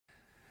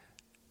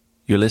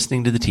You're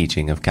listening to the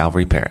teaching of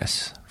Calvary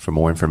Paris. For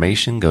more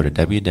information, go to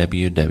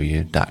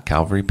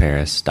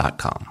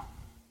www.calvaryparis.com.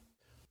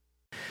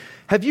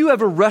 Have you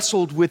ever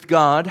wrestled with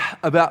God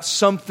about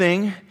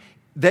something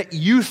that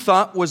you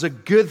thought was a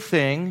good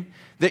thing,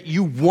 that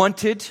you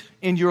wanted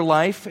in your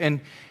life, and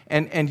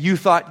you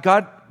thought,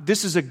 God,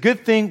 this is a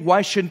good thing,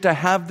 why shouldn't I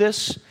have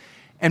this?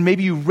 And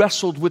maybe you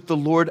wrestled with the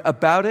Lord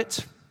about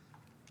it?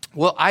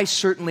 Well, I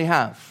certainly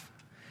have.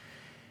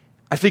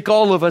 I think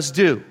all of us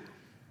do.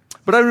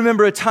 But I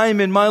remember a time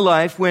in my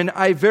life when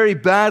I very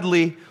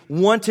badly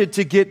wanted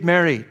to get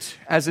married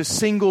as a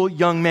single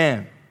young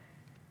man.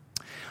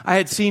 I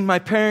had seen my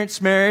parents'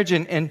 marriage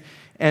and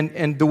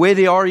the way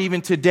they are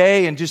even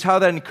today and just how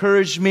that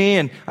encouraged me.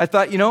 And I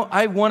thought,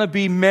 I want to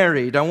be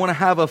married. I want to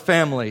have a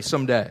family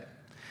someday.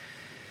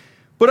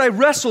 But I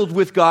wrestled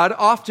with God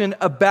often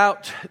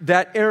about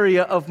that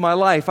area of my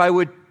life. I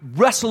would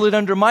wrestle it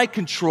under my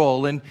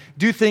control and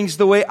do things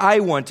the way I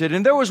wanted.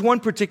 And there was one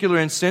particular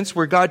instance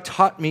where God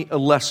taught me a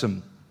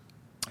lesson.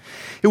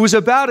 It was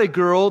about a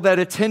girl that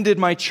attended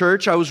my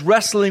church. I was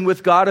wrestling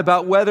with God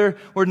about whether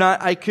or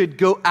not I could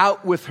go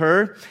out with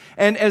her.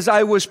 And as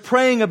I was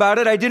praying about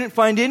it, I didn't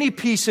find any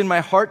peace in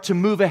my heart to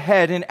move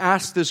ahead and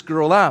ask this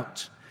girl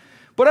out.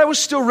 But I was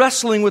still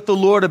wrestling with the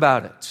Lord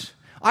about it.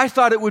 I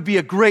thought it would be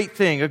a great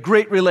thing, a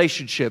great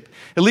relationship.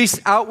 At least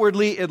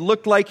outwardly, it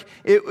looked like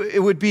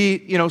it would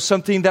be,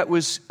 something that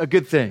was a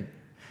good thing.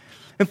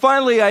 And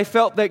finally, I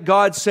felt that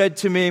God said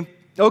to me,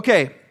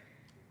 okay,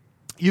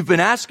 you've been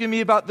asking me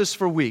about this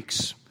for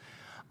weeks.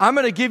 I'm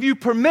going to give you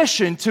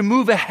permission to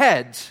move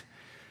ahead,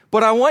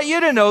 but I want you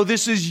to know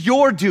this is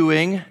your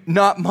doing,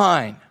 not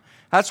mine.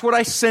 That's what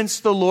I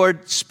sensed the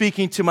Lord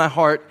speaking to my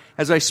heart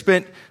as I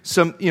spent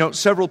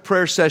several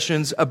prayer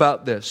sessions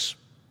about this.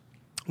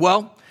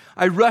 Well,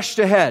 I rushed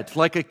ahead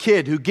like a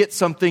kid who gets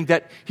something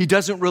that he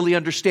doesn't really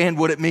understand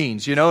what it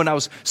means, and I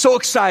was so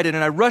excited,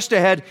 and I rushed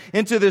ahead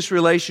into this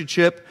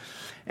relationship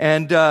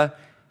and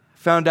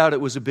found out it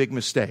was a big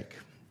mistake.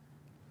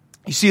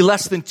 You see,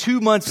 less than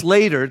 2 months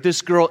later,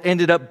 this girl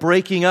ended up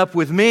breaking up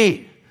with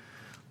me,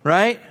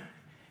 right?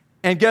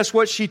 And guess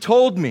what she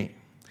told me?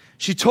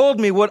 She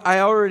told me what I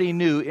already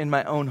knew in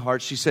my own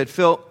heart. She said,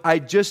 Phil, I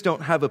just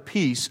don't have a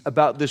peace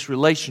about this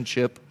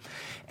relationship.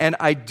 And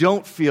I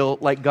don't feel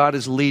like God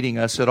is leading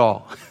us at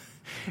all.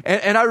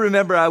 and I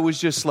remember I was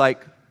just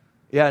like,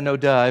 yeah, no,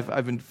 duh.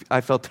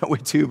 I felt that way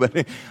too,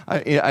 but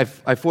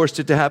I forced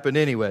it to happen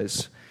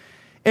anyways.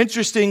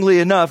 Interestingly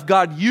enough,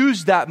 God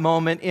used that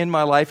moment in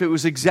my life. It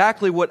was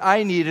exactly what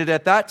I needed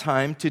at that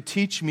time to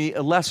teach me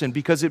a lesson,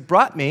 because it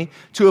brought me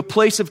to a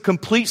place of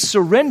complete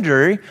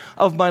surrender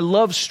of my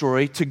love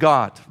story to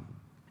God.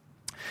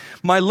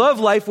 My love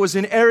life was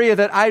an area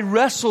that I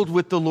wrestled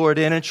with the Lord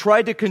in and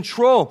tried to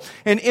control.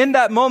 And in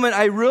that moment,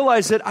 I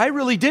realized that I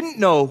really didn't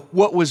know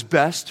what was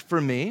best for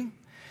me,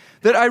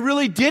 that I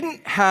really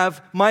didn't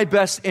have my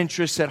best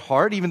interests at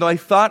heart, even though I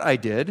thought I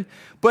did.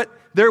 But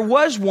there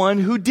was one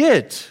who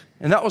did,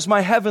 and that was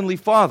my Heavenly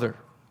Father.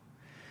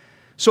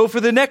 So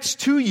for the next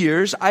 2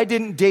 years, I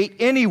didn't date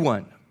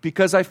anyone,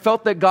 because I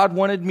felt that God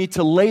wanted me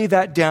to lay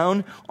that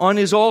down on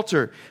His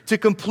altar, to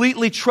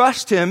completely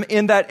trust Him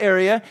in that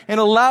area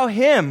and allow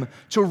Him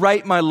to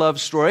write my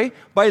love story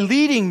by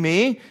leading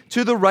me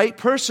to the right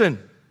person.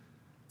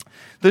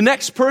 The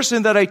next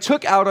person that I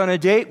took out on a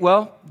date,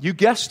 well, you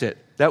guessed it.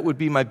 That would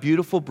be my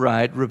beautiful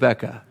bride,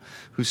 Rebecca,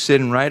 who's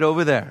sitting right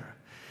over there.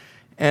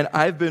 And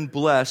I've been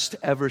blessed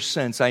ever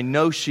since. I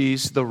know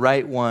she's the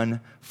right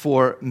one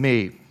for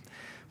me.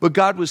 But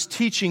God was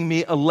teaching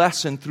me a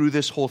lesson through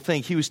this whole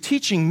thing. He was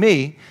teaching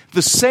me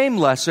the same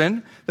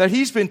lesson that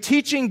He's been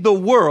teaching the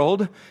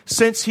world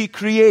since He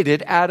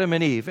created Adam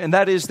and Eve. And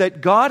that is that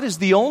God is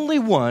the only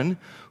one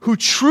who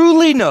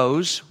truly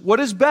knows what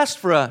is best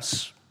for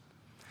us.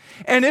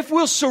 And if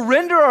we'll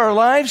surrender our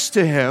lives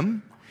to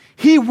Him,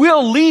 He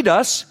will lead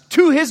us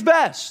to His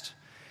best,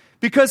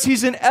 because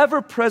He's an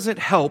ever-present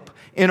help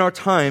in our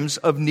times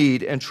of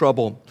need and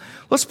trouble.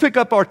 Let's pick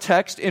up our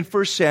text in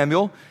 1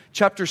 Samuel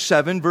chapter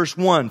 7, verse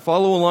 1.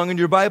 Follow along in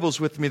your Bibles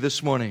with me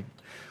this morning.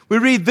 We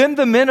read, Then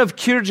the men of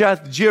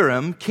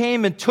Kirjath-jearim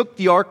came and took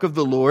the ark of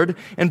the Lord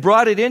and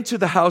brought it into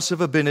the house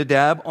of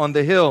Abinadab on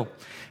the hill,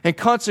 and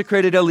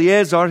consecrated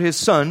Eleazar his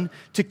son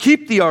to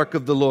keep the ark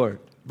of the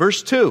Lord.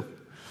 Verse 2.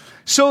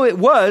 So it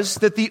was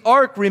that the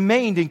ark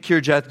remained in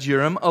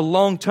Kirjath-jearim a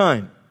long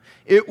time.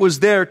 It was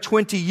there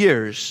 20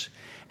 years.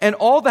 And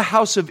all the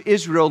house of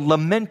Israel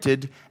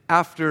lamented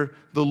after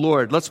the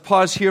Lord. Let's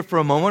pause here for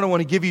a moment. I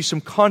want to give you some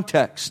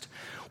context.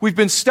 We've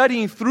been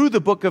studying through the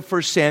book of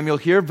 1 Samuel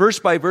here, verse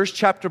by verse,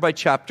 chapter by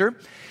chapter.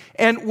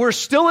 And we're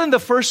still in the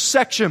first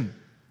section.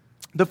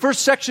 The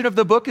first section of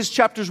the book is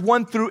chapters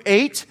 1 through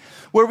 8,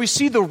 where we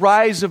see the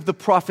rise of the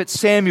prophet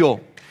Samuel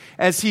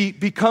as he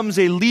becomes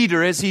a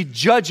leader, as he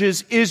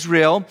judges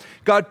Israel,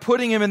 God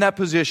putting him in that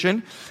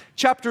position.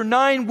 Chapter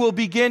 9 will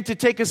begin to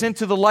take us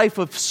into the life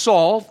of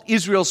Saul,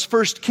 Israel's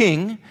first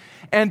king,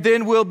 and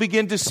then we'll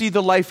begin to see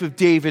the life of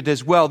David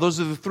as well. Those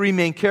are the three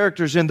main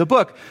characters in the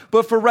book.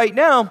 But for right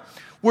now,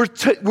 we're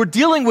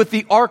dealing with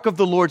the Ark of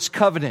the Lord's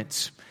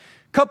Covenant.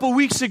 A couple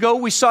weeks ago,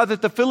 we saw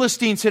that the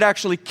Philistines had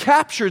actually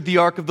captured the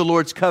Ark of the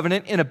Lord's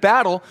Covenant in a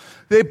battle.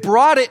 They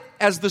brought it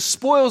as the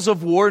spoils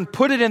of war and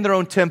put it in their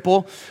own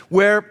temple,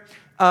 where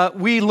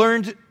we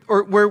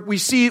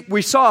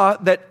saw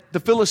that the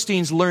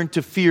Philistines learned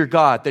to fear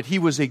God, that He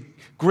was a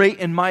great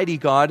and mighty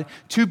God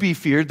to be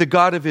feared, the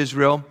God of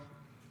Israel,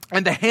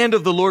 and the hand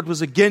of the Lord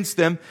was against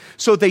them,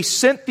 so they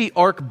sent the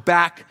ark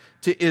back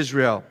to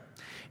Israel.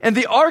 And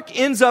the ark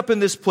ends up in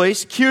this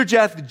place,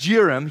 Kirjath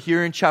Jearim,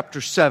 here in chapter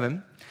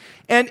 7.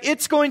 And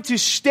it's going to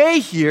stay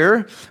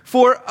here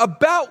for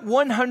about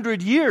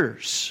 100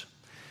 years.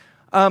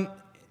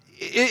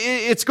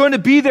 It's going to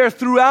be there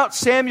throughout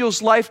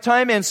Samuel's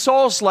lifetime and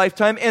Saul's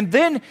lifetime. And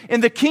then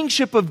in the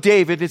kingship of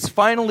David, it's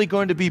finally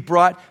going to be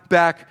brought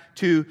back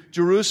to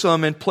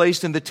Jerusalem and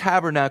placed in the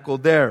tabernacle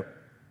there.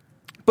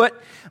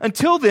 But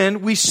until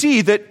then, we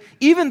see that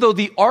even though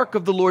the Ark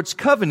of the Lord's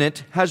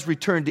Covenant has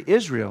returned to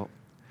Israel,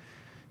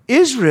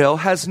 Israel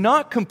has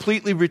not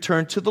completely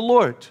returned to the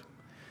Lord.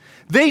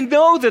 They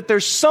know that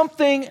there's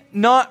something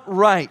not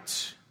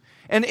right.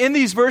 And in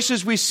these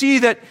verses, we see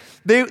that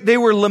they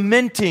were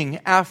lamenting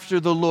after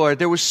the Lord.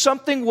 There was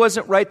something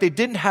wasn't right. They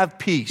didn't have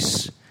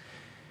peace.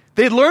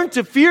 They learned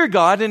to fear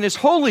God and His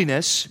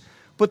holiness,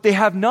 but they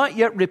have not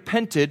yet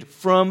repented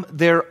from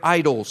their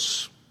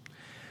idols.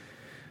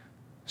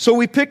 So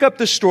we pick up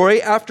the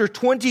story. After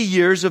 20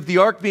 years of the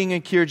ark being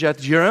in Kirjath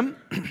Jearim,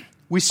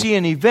 we see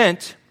an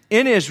event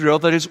in Israel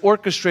that is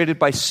orchestrated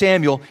by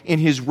Samuel in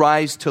his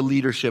rise to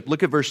leadership.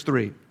 Look at verse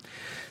 3.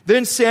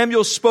 Then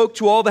Samuel spoke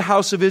to all the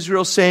house of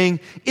Israel, saying,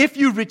 "If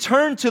you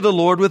return to the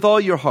Lord with all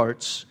your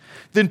hearts,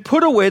 then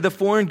put away the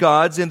foreign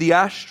gods and the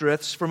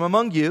Ashtoreths from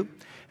among you,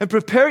 and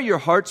prepare your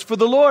hearts for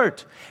the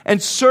Lord,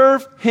 and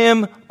serve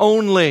Him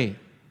only."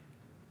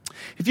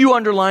 If you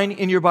underline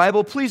in your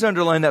Bible, please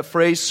underline that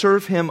phrase,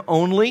 serve Him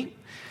only.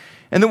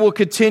 And then we'll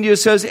continue. It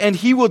says, "And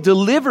He will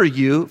deliver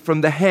you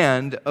from the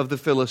hand of the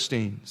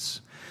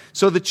Philistines."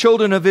 So the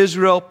children of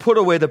Israel put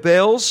away the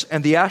Baals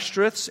and the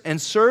Ashtoreths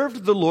and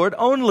served the Lord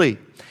only.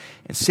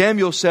 And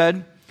Samuel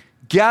said,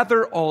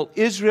 "Gather all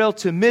Israel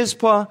to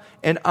Mizpah,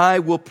 and I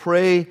will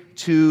pray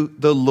to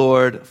the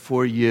Lord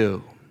for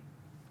you."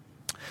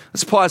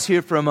 Let's pause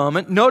here for a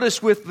moment.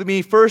 Notice with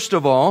me, first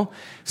of all,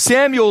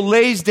 Samuel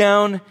lays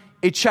down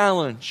a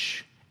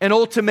challenge, an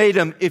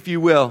ultimatum, if you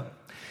will.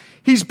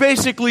 He's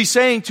basically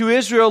saying to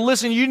Israel,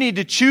 listen, you need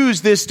to choose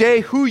this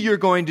day who you're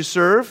going to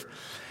serve.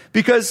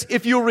 Because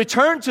if you'll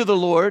return to the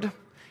Lord,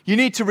 you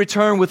need to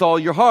return with all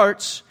your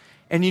hearts,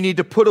 and you need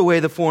to put away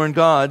the foreign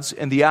gods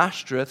and the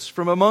Ashtoreths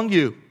from among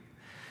you.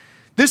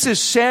 This is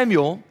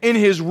Samuel in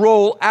his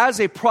role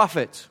as a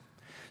prophet,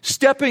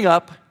 stepping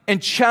up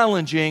and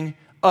challenging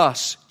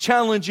us,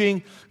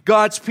 challenging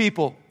God's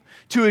people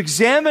to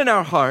examine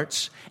our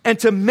hearts and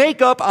to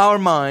make up our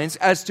minds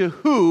as to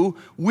who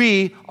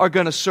we are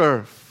going to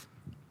serve.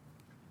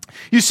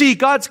 You see,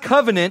 God's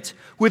covenant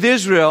with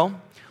Israel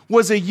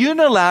was a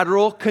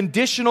unilateral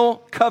conditional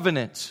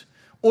covenant,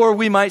 or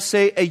we might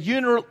say a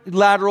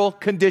unilateral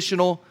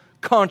conditional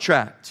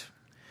contract.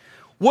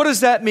 What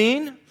does that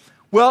mean?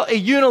 Well, a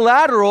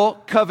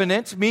unilateral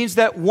covenant means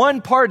that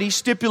one party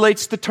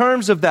stipulates the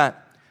terms of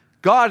that.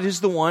 God is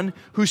the one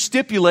who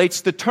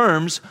stipulates the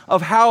terms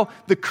of how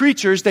the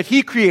creatures that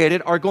He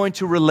created are going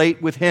to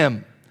relate with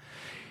Him.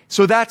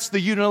 So that's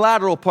the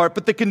unilateral part.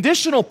 But the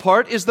conditional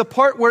part is the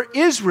part where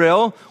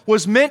Israel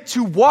was meant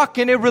to walk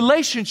in a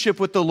relationship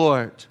with the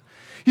Lord.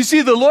 You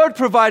see, the Lord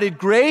provided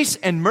grace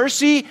and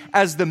mercy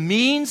as the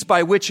means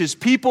by which His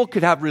people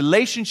could have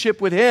relationship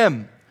with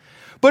Him.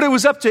 But it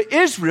was up to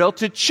Israel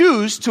to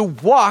choose to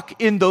walk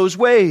in those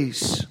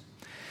ways.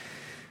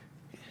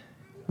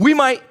 We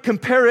might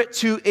compare it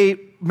to a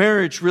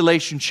marriage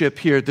relationship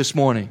here this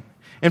morning.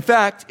 In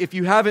fact, if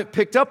you haven't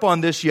picked up on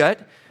this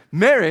yet,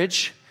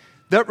 marriage,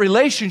 that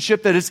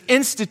relationship that is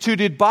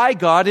instituted by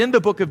God in the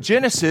book of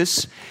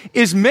Genesis,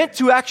 is meant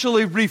to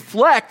actually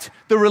reflect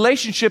the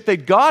relationship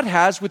that God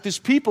has with His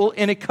people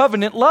in a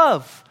covenant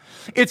love.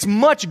 It's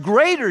much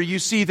greater, you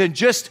see, than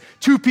just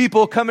two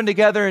people coming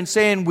together and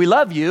saying, we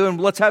love you and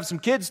let's have some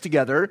kids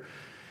together.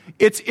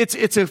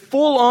 It's a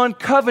full-on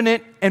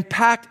covenant and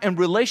pact and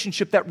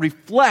relationship that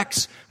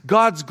reflects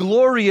God's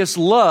glorious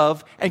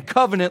love and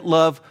covenant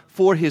love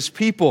for His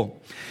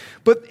people.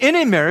 But in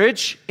a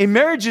marriage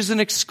is an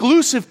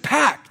exclusive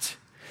pact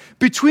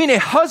between a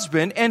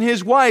husband and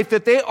his wife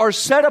that they are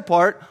set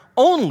apart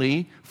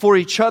only for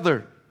each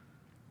other.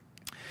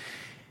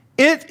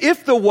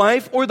 If the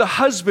wife or the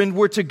husband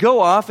were to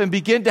go off and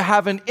begin to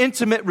have an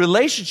intimate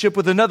relationship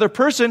with another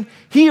person,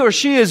 he or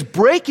she is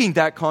breaking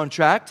that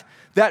contract,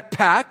 that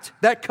pact,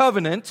 that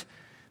covenant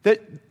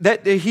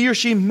that he or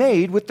she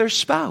made with their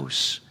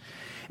spouse.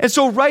 And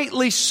so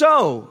rightly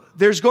so,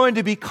 there's going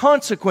to be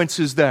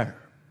consequences there.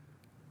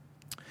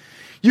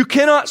 You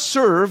cannot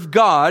serve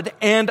God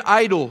and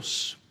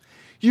idols.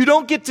 You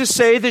don't get to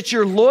say that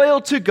you're loyal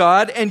to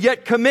God and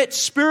yet commit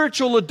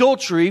spiritual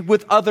adultery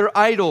with other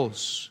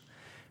idols.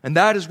 And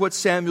that is what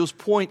Samuel's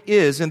point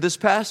is in this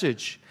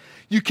passage.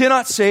 You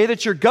cannot say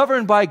that you're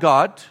governed by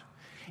God,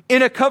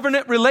 in a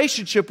covenant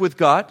relationship with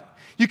God,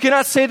 You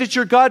cannot say that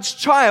you're God's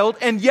child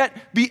and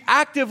yet be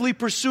actively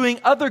pursuing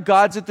other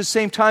gods at the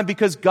same time,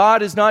 because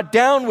God is not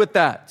down with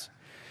that.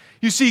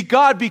 You see,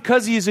 God,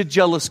 because He is a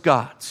jealous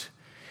God,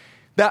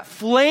 that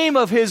flame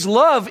of His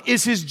love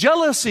is His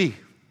jealousy.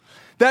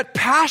 That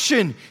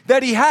passion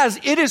that He has,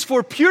 it is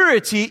for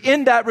purity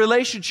in that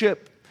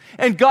relationship.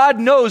 And God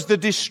knows the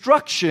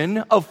destruction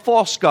of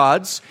false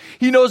gods.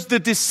 He knows the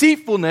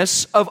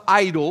deceitfulness of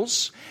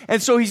idols. And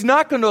so He's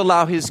not going to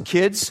allow His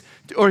kids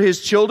or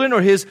His children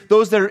or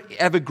those that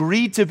have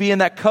agreed to be in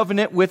that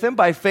covenant with Him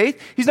by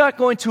faith, He's not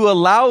going to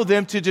allow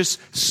them to just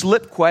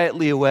slip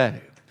quietly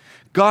away.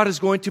 God is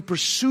going to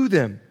pursue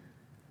them.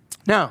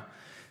 Now,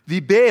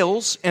 the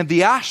Baals and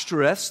the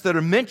Ashtoreths that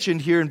are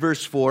mentioned here in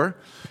verse 4,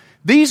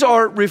 these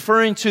are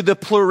referring to the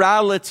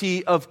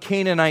plurality of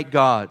Canaanite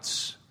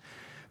gods.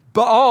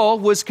 Baal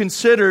was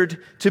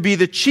considered to be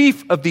the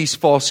chief of these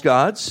false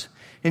gods,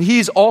 and he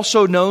is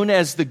also known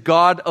as the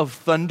god of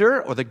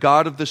thunder, or the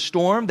god of the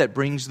storm that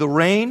brings the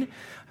rain,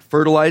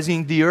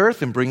 fertilizing the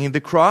earth and bringing the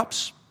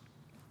crops.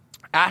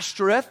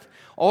 Ashtoreth,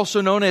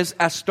 also known as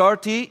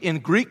Astarte in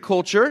Greek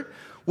culture,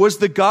 was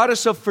the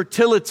goddess of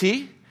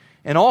fertility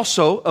and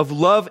also of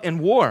love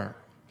and war.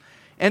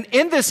 And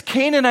in this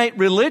Canaanite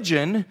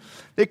religion,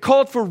 they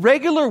called for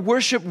regular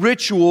worship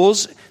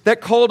rituals that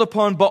called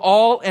upon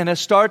Baal and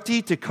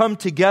Astarte to come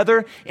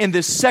together in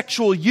this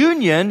sexual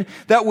union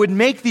that would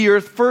make the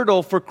earth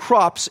fertile for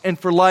crops and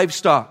for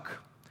livestock.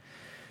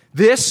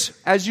 This,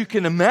 as you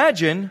can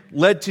imagine,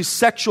 led to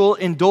sexual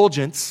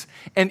indulgence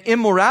and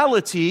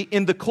immorality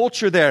in the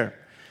culture there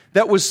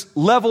that was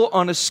level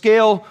on a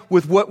scale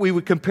with what we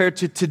would compare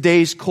to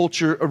today's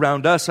culture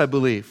around us, I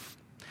believe.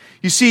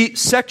 You see,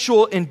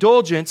 sexual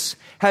indulgence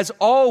has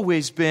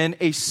always been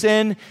a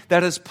sin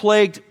that has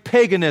plagued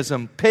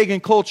paganism, pagan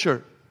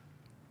culture.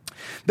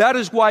 That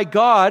is why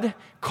God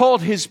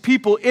called His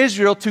people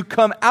Israel to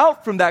come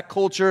out from that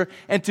culture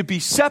and to be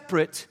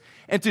separate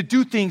and to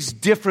do things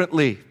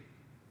differently.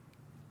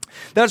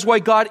 That's why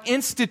God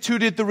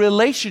instituted the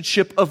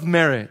relationship of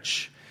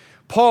marriage.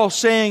 Paul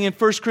saying in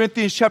 1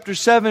 Corinthians chapter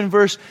 7,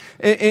 verse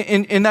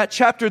in that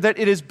chapter, that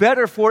it is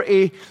better for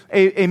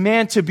a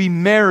man to be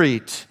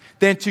married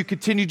than to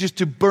continue just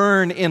to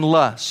burn in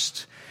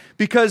lust.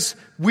 Because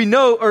we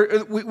know,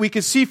 or we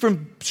can see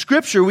from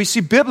Scripture, we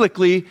see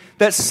biblically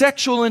that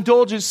sexual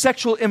indulgence,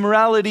 sexual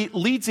immorality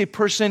leads a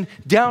person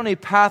down a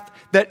path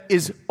that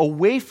is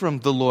away from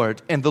the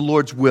Lord and the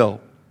Lord's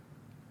will.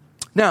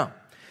 Now,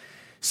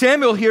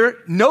 Samuel here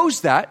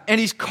knows that, and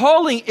he's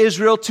calling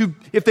Israel to,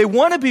 if they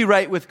want to be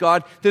right with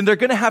God, then they're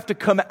going to have to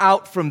come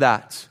out from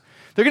that.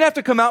 They're going to have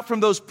to come out from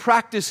those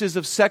practices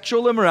of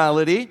sexual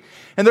immorality,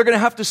 and they're going to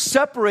have to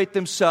separate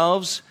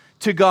themselves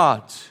to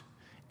God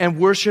and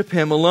worship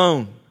Him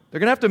alone. They're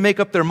going to have to make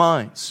up their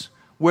minds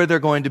where they're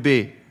going to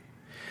be.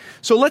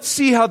 So let's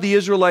see how the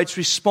Israelites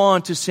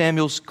respond to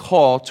Samuel's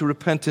call to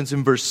repentance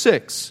in verse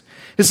 6.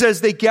 It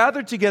says, they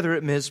gathered together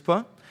at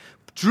Mizpah,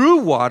 drew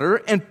water,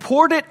 and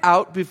poured it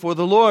out before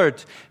the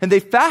Lord. And they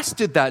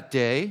fasted that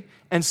day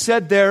and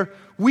said there,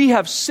 we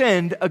have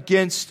sinned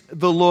against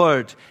the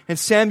Lord. And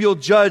Samuel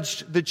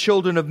judged the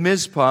children of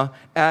Israel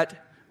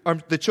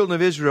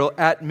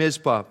at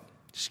Mizpah.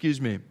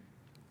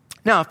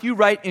 Now, if you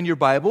write in your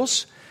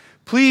Bibles,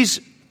 please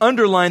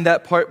underline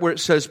that part where it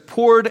says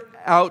poured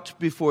out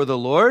before the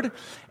Lord.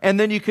 And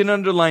then you can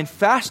underline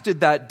fasted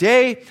that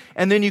day.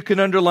 And then you can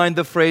underline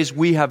the phrase,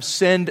 we have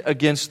sinned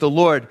against the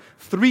Lord.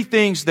 3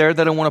 things there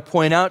that I want to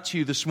point out to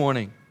you this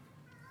morning.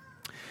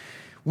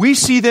 We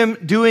see them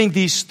doing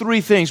these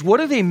 3 things.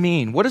 What do they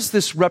mean? What does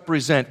this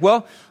represent?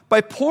 Well,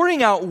 by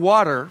pouring out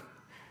water,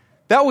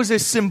 that was a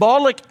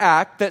symbolic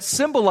act that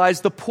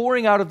symbolized the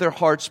pouring out of their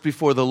hearts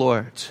before the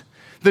Lord.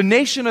 The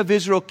nation of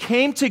Israel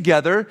came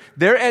together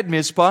there at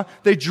Mizpah.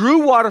 They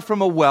drew water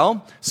from a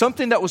well,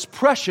 something that was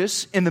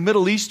precious in the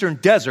Middle Eastern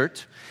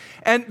desert,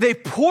 and they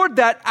poured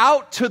that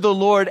out to the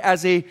Lord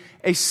as a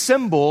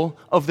symbol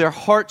of their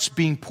hearts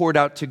being poured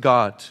out to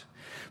God.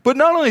 But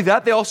not only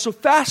that, they also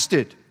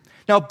fasted.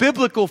 Now,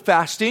 biblical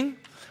fasting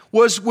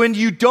was when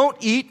you don't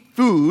eat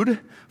food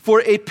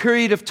for a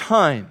period of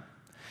time.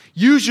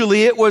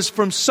 Usually it was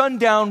from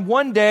sundown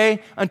one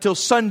day until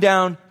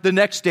sundown the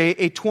next day,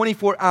 a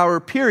 24-hour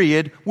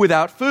period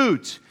without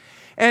food.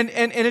 And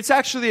it's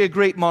actually a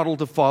great model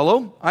to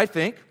follow, I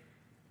think,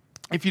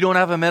 if you don't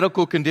have a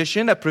medical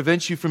condition that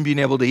prevents you from being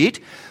able to eat.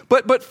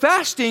 But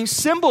fasting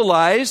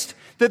symbolized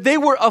that they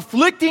were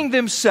afflicting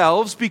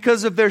themselves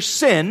because of their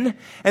sin,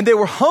 and they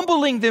were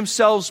humbling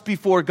themselves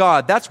before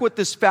God. That's what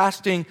this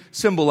fasting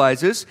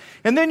symbolizes.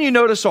 And then you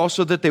notice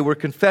also that they were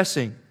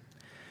confessing.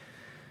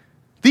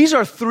 These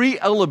are 3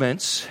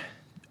 elements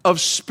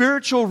of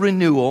spiritual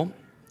renewal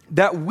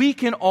that we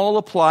can all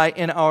apply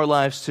in our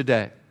lives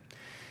today.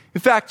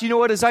 In fact, you know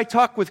what? As I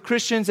talk with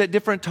Christians at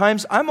different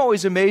times, I'm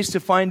always amazed to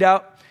find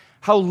out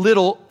how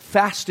little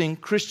fasting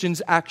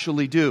Christians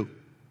actually do.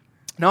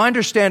 Now, I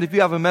understand if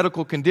you have a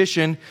medical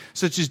condition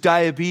such as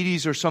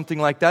diabetes or something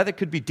like that, it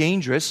could be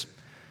dangerous.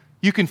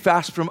 You can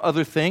fast from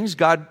other things.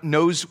 God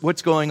knows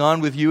what's going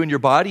on with you and your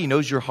body. He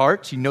knows your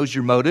heart. He knows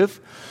your motive.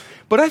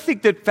 But I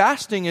think that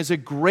fasting is a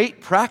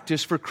great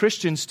practice for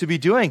Christians to be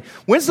doing.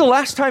 When's the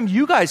last time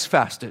you guys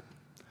fasted?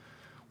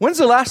 When's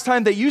the last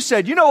time that you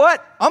said, you know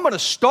what? I'm going to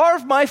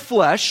starve my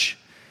flesh,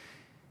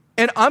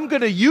 and I'm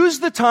going to use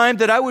the time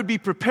that I would be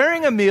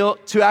preparing a meal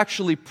to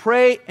actually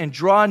pray and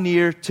draw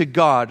near to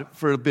God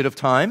for a bit of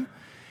time,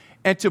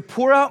 and to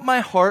pour out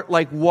my heart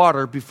like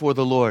water before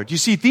the Lord. You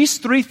see, these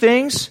three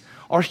things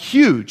are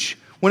huge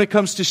when it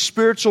comes to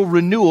spiritual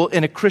renewal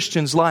in a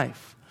Christian's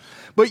life.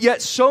 But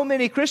yet so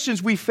many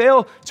Christians, we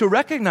fail to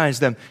recognize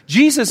them.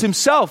 Jesus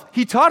himself,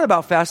 he taught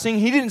about fasting.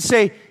 He didn't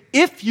say,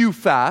 if you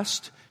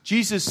fast.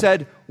 Jesus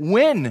said,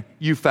 when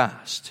you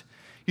fast.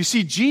 You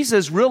see,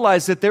 Jesus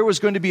realized that there was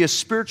going to be a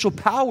spiritual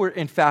power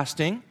in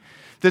fasting,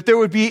 that there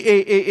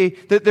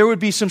would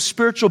be some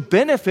spiritual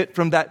benefit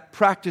from that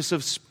practice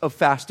of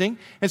fasting.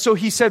 And so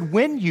he said,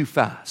 when you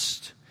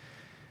fast.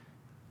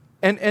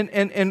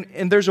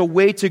 And there's a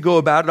way to go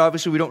about it.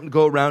 Obviously, we don't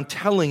go around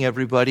telling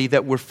everybody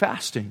that we're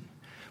fasting.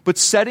 But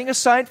setting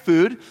aside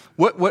food,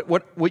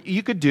 what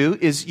you could do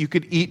is you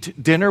could eat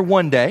dinner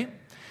one day,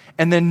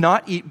 and then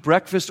not eat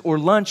breakfast or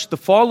lunch the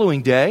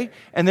following day,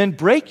 and then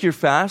break your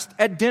fast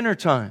at dinner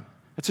time.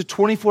 It's a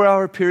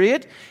 24-hour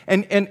period,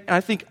 and I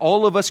think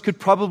all of us could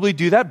probably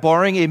do that,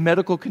 barring a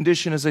medical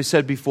condition, as I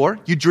said before.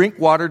 You drink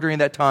water during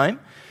that time,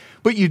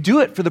 but you do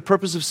it for the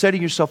purpose of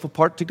setting yourself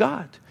apart to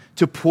God,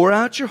 to pour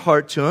out your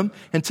heart to Him,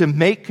 and to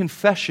make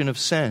confession of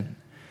sin.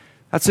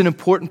 That's an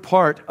important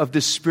part of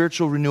this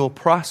spiritual renewal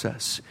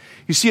process.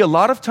 You see, a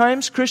lot of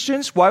times,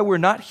 Christians, why we're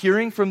not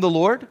hearing from the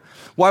Lord,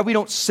 why we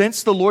don't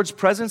sense the Lord's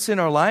presence in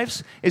our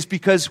lives, is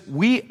because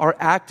we are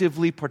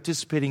actively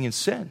participating in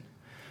sin.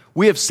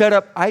 We have set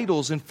up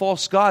idols and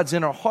false gods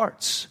in our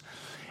hearts.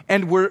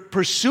 And we're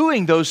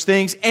pursuing those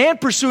things and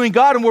pursuing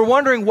God, and we're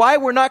wondering why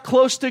we're not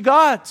close to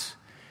God.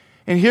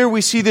 And here we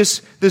see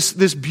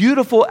this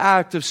beautiful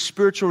act of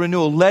spiritual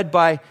renewal led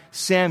by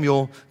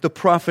Samuel, the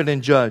prophet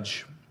and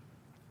judge.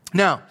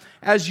 Now,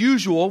 as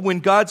usual, when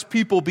God's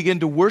people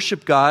begin to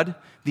worship God,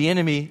 the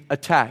enemy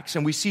attacks.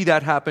 And we see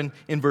that happen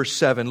in verse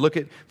 7. Look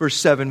at verse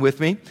 7 with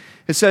me.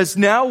 It says,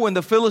 now when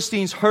the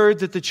Philistines heard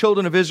that the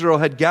children of Israel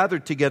had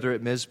gathered together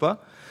at Mizpah,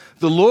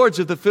 the lords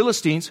of the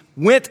Philistines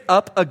went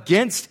up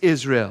against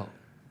Israel.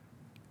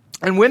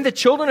 And when the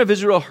children of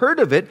Israel heard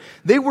of it,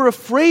 they were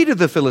afraid of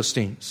the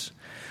Philistines.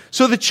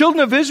 So the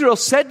children of Israel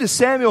said to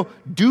Samuel,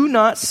 do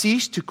not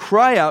cease to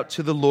cry out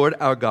to the Lord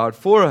our God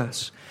for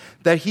us,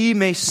 that He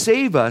may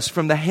save us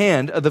from the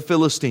hand of the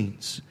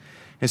Philistines.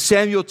 And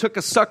Samuel took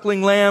a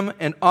suckling lamb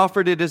and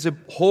offered it as a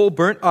whole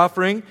burnt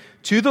offering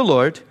to the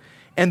Lord.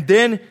 And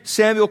then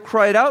Samuel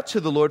cried out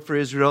to the Lord for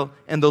Israel,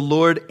 and the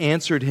Lord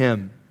answered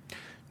him.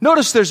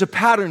 Notice there's a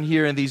pattern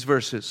here in these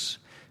verses.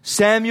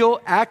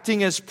 Samuel,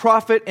 acting as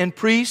prophet and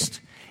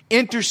priest,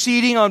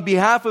 interceding on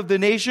behalf of the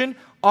nation,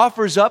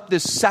 offers up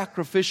this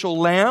sacrificial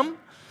lamb,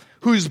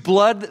 whose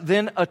blood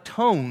then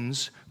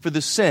atones for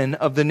the sin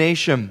of the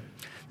nation.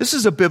 This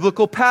is a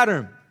biblical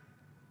pattern.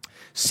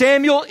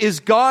 Samuel is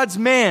God's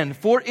man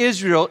for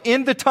Israel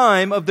in the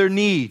time of their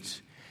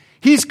needs.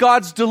 He's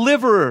God's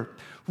deliverer,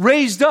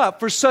 raised up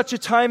for such a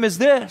time as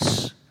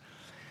this.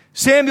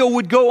 Samuel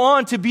would go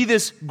on to be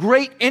this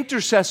great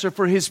intercessor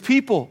for his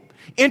people,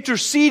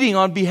 interceding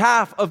on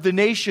behalf of the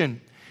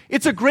nation.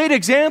 It's a great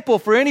example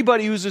for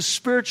anybody who's a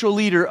spiritual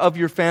leader of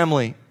your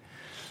family.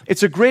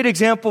 It's a great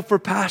example for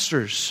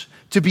pastors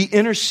to be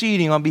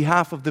interceding on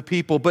behalf of the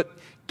people. But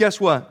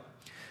guess what?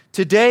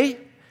 Today,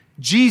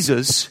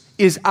 Jesus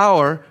is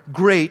our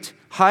great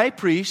high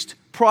priest,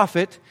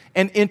 prophet,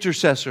 and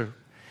intercessor.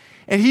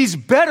 And He's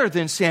better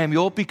than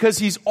Samuel because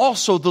He's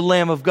also the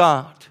Lamb of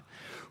God,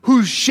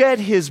 who shed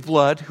His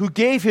blood, who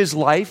gave His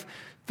life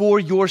for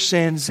your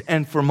sins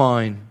and for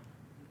mine.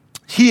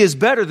 He is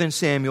better than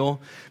Samuel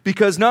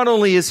because not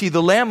only is He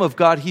the Lamb of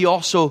God, He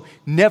also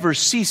never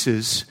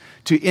ceases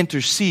to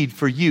intercede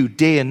for you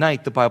day and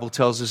night, the Bible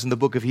tells us in the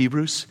book of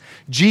Hebrews.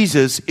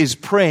 Jesus is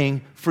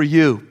praying for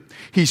you.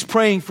 He's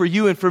praying for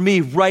you and for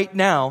me right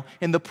now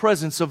in the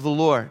presence of the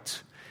Lord.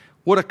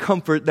 What a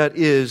comfort that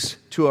is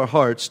to our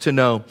hearts to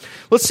know.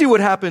 Let's see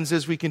what happens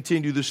as we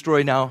continue the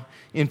story now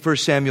in 1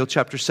 Samuel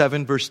chapter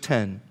 7, verse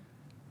 10.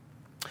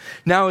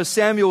 Now as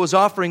Samuel was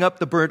offering up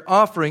the burnt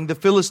offering, the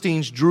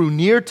Philistines drew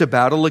near to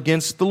battle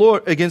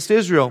against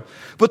Israel.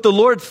 But the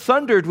Lord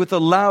thundered with a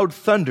loud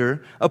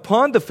thunder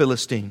upon the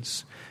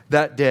Philistines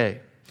that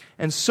day,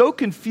 and so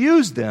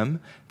confused them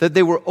that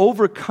they were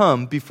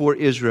overcome before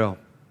Israel.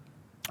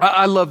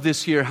 I love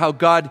this here, how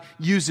God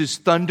uses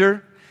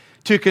thunder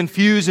to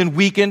confuse and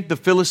weaken the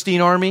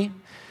Philistine army.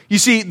 You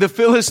see, the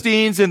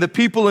Philistines and the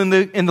people in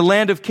the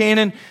land of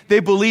Canaan, they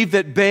believed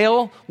that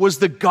Baal was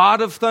the god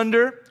of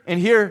thunder. And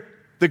here,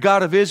 the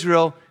God of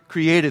Israel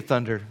created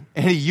thunder.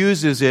 And He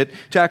uses it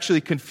to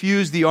actually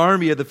confuse the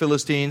army of the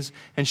Philistines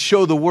and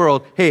show the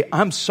world, hey,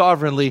 I'm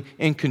sovereignly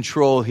in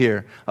control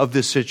here of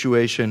this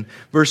situation.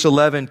 Verse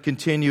 11,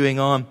 continuing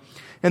on.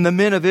 And the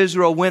men of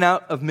Israel went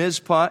out of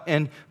Mizpah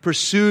and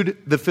pursued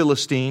the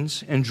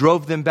Philistines and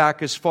drove them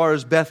back as far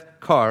as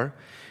Beth-kar.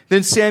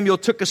 Then Samuel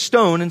took a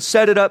stone and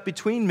set it up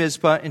between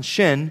Mizpah and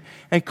Shen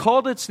and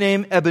called its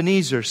name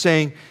Ebenezer,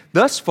 saying,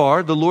 "Thus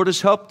far the Lord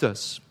has helped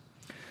us."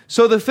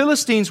 So the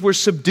Philistines were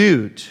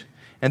subdued,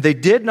 and they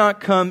did not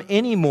come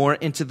any more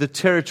into the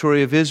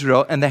territory of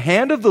Israel. And the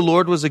hand of the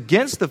Lord was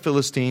against the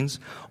Philistines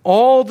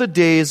all the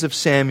days of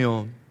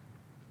Samuel.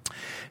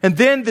 And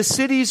then the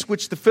cities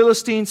which the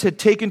Philistines had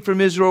taken from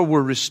Israel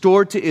were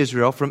restored to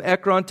Israel, from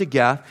Ekron to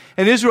Gath,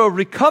 and Israel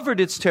recovered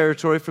its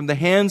territory from the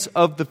hands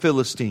of the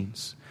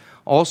Philistines.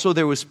 Also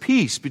there was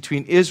peace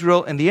between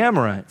Israel and the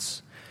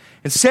Amorites.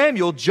 And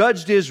Samuel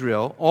judged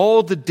Israel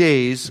all the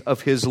days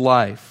of his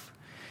life.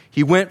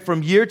 He went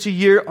from year to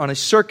year on a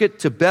circuit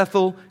to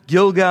Bethel,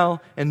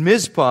 Gilgal, and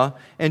Mizpah,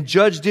 and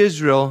judged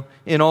Israel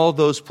in all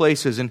those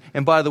places.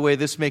 And by the way,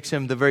 this makes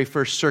him the very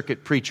first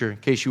circuit preacher, in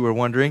case you were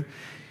wondering.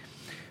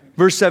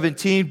 Verse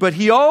 17, but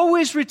he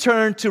always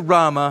returned to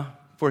Ramah,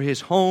 for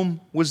his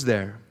home was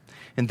there.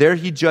 And there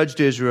he judged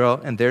Israel,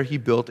 and there he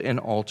built an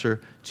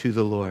altar to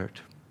the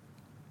Lord.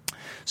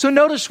 So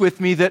notice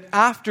with me that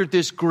after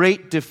this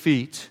great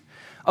defeat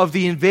of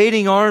the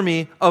invading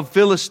army of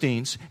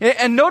Philistines,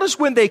 and notice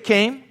when they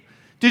came,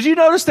 did you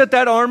notice that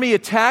army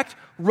attacked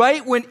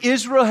right when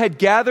Israel had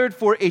gathered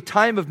for a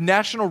time of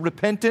national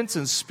repentance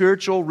and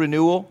spiritual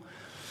renewal?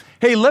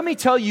 Hey, let me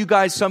tell you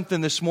guys something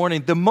this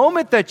morning. The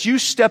moment that you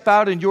step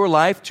out in your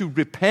life to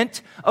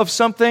repent of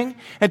something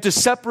and to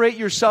separate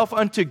yourself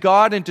unto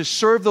God and to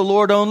serve the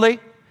Lord only,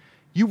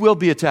 you will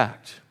be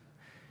attacked.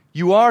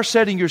 You are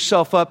setting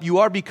yourself up. You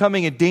are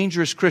becoming a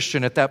dangerous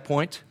Christian at that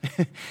point.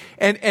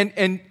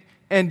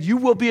 And you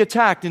will be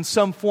attacked in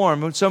some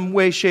form, in some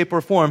way, shape,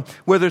 or form,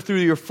 whether through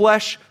your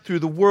flesh, through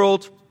the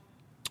world,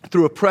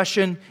 through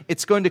oppression.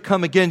 It's going to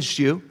come against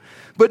you.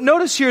 But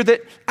notice here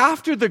that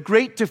after the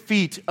great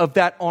defeat of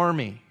that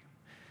army,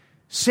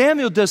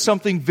 Samuel does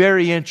something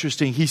very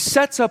interesting. He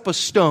sets up a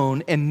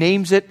stone and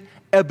names it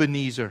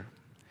Ebenezer.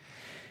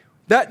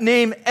 That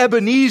name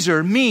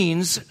Ebenezer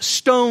means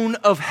stone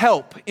of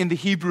help in the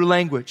Hebrew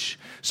language.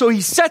 So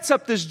he sets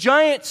up this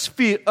giant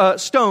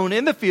stone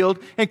in the field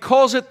and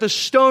calls it the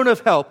stone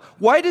of help.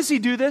 Why does he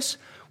do this?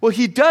 Well,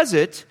 he does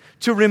it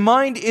to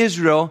remind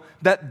Israel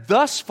that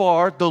thus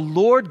far the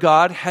Lord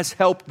God has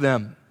helped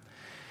them.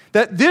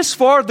 That this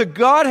far the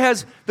God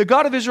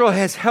of Israel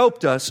has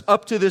helped us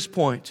up to this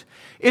point.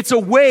 It's a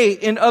way,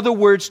 in other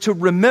words, to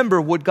remember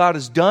what God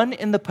has done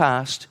in the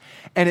past,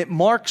 and it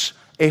marks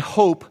a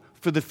hope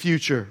for the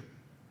future.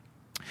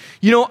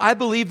 You know, I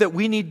believe that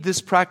we need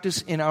this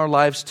practice in our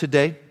lives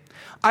today.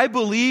 I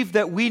believe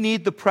that we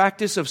need the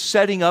practice of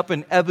setting up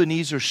an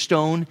Ebenezer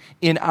stone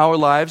in our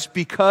lives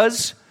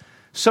because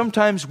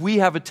sometimes we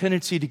have a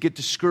tendency to get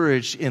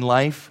discouraged in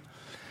life.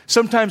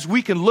 Sometimes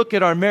we can look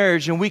at our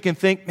marriage and we can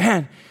think,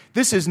 man,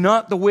 this is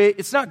not the way,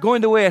 it's not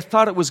going the way I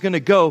thought it was going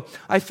to go.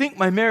 I think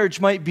my marriage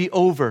might be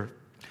over.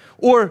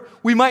 Or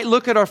we might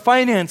look at our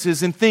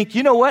finances and think,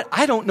 you know what?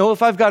 I don't know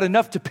if I've got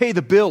enough to pay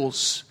the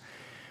bills.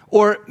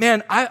 Or,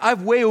 man,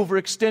 I've way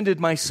overextended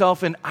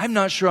myself and I'm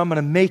not sure I'm going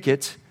to make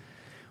it.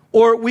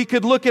 Or we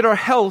could look at our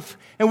health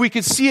and we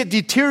could see it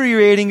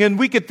deteriorating and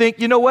we could think,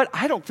 you know what?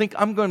 I don't think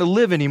I'm going to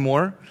live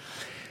anymore.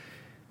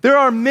 There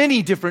are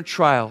many different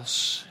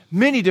trials,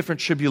 many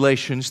different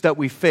tribulations that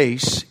we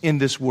face in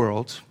this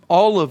world.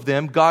 All of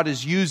them God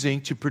is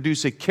using to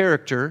produce a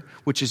character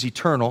which is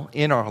eternal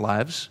in our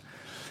lives.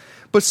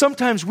 But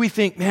sometimes we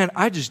think, man,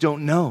 I just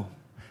don't know.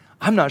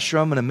 I'm not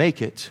sure I'm going to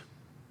make it.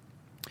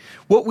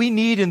 What we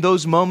need in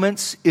those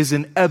moments is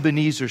an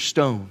Ebenezer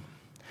stone.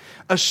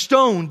 A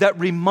stone that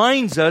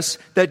reminds us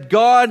that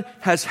God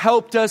has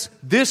helped us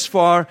this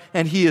far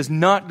and He is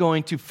not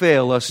going to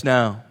fail us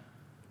now.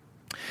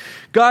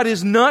 God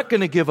is not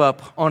going to give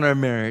up on our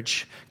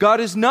marriage. God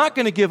is not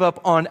going to give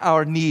up on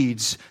our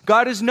needs.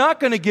 God is not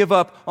going to give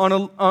up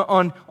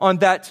on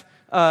that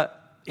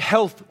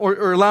health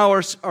or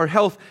allow our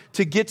health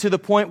to get to the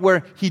point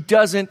where He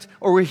doesn't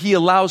or where He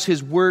allows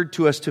His word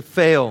to us to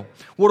fail.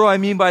 What do I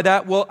mean by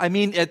that? Well, I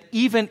mean that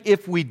even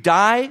if we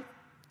die,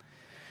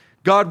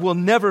 God will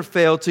never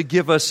fail to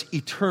give us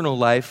eternal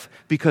life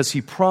because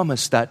He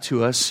promised that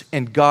to us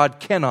and God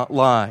cannot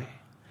lie.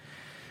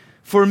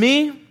 For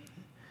me,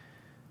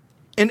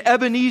 an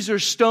Ebenezer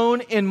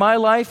stone in my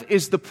life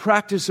is the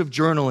practice of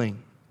journaling.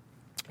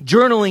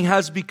 Journaling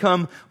has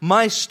become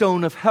my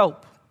stone of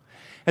help.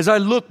 As I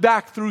look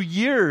back through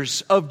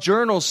years of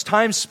journals,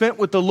 time spent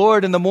with the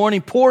Lord in the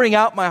morning, pouring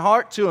out my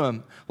heart to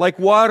Him like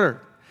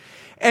water,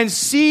 and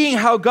seeing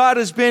how God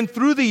has been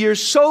through the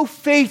years so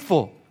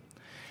faithful,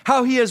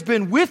 how He has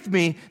been with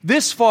me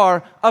this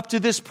far up to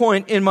this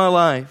point in my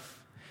life.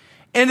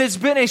 And it's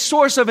been a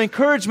source of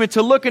encouragement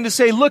to look and to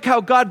say, look how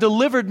God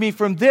delivered me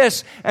from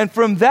this and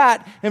from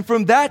that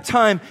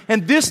time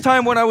and this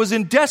time when I was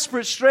in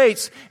desperate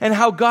straits, and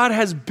how God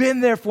has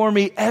been there for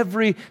me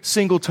every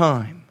single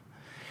time.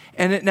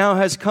 And it now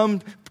has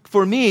come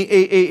for me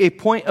a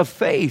point of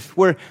faith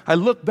where I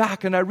look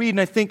back and I read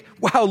and I think,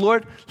 wow,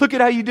 Lord, look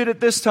at how you did it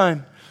this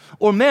time.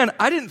 Or, man,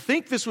 I didn't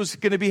think this was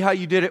going to be how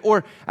you did it.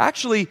 Or,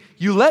 actually,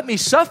 you let me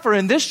suffer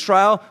in this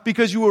trial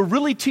because you were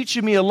really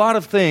teaching me a lot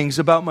of things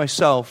about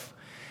myself.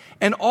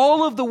 and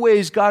all of the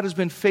ways God has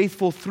been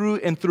faithful through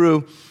and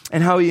through,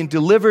 and how He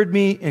delivered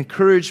me,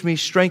 encouraged me,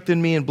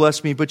 strengthened me, and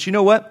blessed me. But you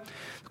know what?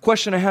 The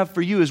question I have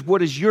for you is,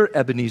 what is your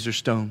Ebenezer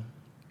stone?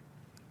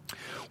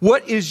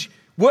 What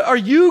are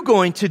you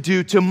going to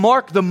do to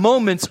mark the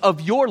moments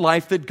of your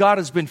life that God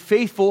has been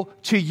faithful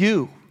to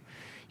you?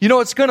 You know,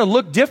 it's going to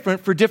look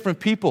different for different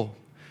people.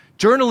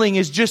 Journaling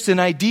is just an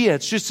idea.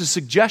 It's just a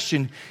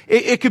suggestion.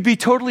 It could be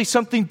totally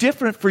something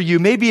different for you.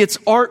 Maybe it's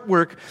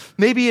artwork.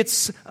 Maybe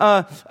it's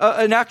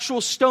an actual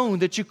stone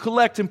that you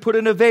collect and put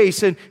in a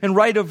vase and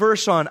write a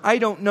verse on. I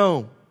don't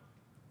know.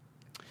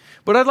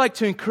 But I'd like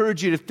to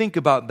encourage you to think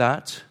about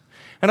that.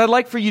 And I'd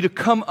like for you to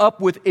come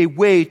up with a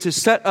way to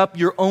set up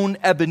your own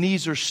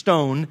Ebenezer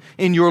stone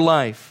in your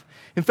life.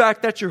 In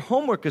fact, that's your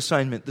homework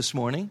assignment this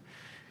morning.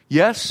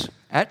 Yes,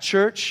 at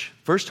church,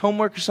 first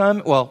homework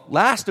assignment,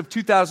 last of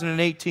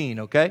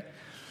 2018, okay?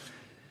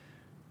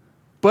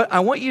 But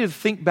I want you to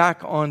think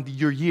back on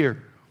your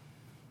year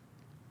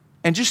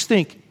and just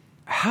think,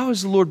 how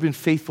has the Lord been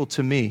faithful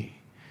to me?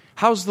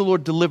 How has the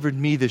Lord delivered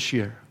me this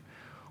year?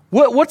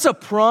 What's a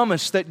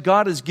promise that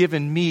God has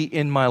given me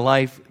in my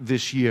life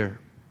this year?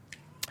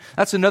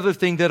 That's another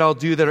thing that I'll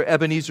do that are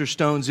Ebenezer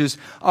stones is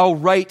I'll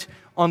write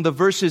on the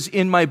verses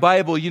in my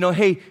Bible,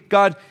 hey,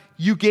 God,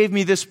 you gave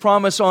me this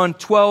promise on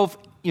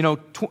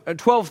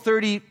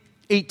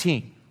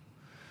 12/30/18.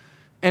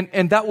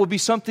 And that will be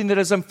something that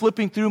as I'm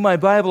flipping through my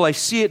Bible, I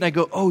see it and I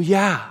go, oh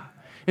yeah.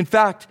 In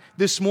fact,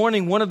 this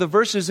morning, one of the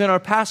verses in our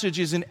passage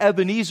is an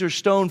Ebenezer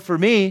stone for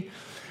me.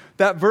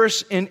 That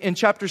verse in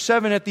chapter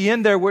 7 at the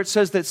end there where it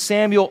says that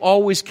Samuel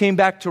always came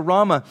back to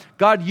Ramah.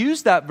 God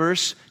used that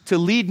verse to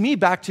lead me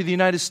back to the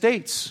United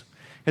States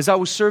as I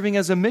was serving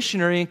as a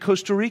missionary in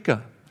Costa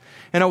Rica.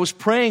 And I was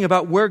praying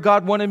about where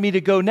God wanted me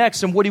to go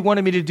next and what He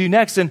wanted me to do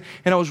next. And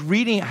I was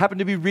happened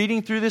to be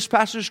reading through this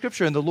passage of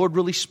Scripture, and the Lord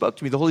really spoke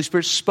to me. The Holy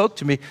Spirit spoke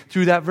to me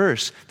through that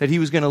verse, that He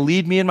was going to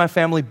lead me and my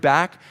family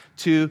back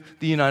to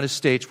the United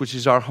States, which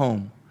is our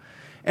home.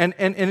 And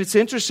it's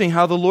interesting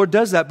how the Lord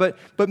does that.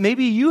 But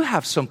maybe you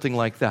have something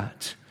like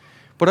that.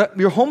 But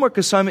your homework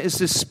assignment is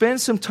to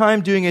spend some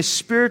time doing a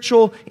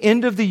spiritual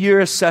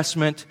end-of-the-year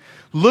assessment,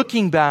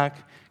 looking back,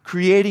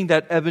 creating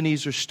that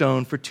Ebenezer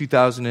stone for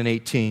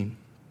 2018.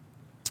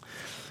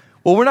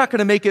 Well, we're not going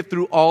to make it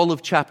through all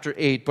of chapter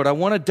 8, but I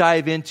want to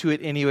dive into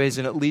it anyways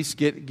and at least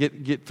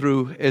get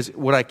through as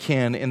what I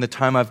can in the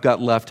time I've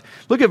got left.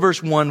 Look at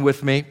verse 1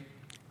 with me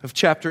of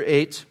chapter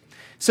 8.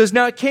 It says,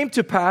 "Now it came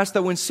to pass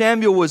that when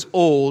Samuel was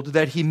old,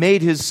 that he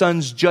made his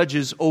sons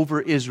judges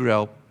over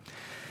Israel.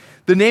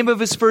 The name of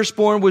his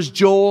firstborn was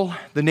Joel,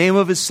 the name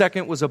of his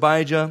second was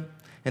Abijah,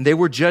 and they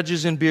were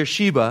judges in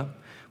Beersheba.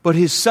 But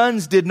his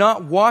sons did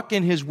not walk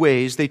in his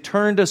ways. They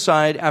turned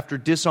aside after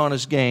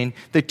dishonest gain.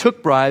 They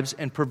took bribes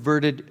and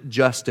perverted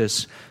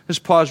justice." Let's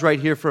pause right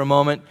here for a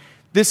moment.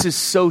 This is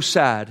so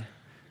sad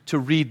to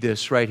read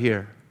this right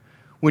here.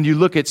 When you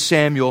look at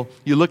Samuel,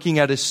 you're looking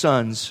at his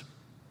sons.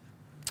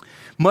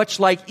 Much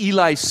like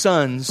Eli's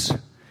sons,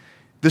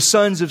 the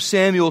sons of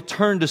Samuel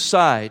turned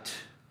aside.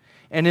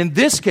 And in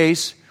this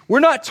case, we're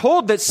not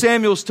told that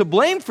Samuel's to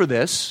blame for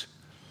this.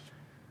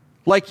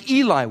 Like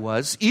Eli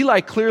was.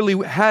 Eli clearly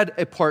had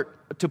a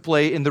part to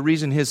play in the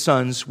reason his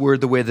sons were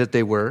the way that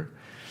they were.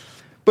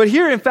 But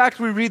here, in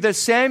fact, we read that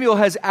Samuel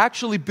has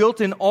actually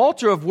built an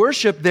altar of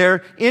worship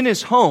there in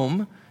his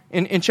home.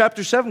 In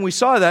chapter 7, we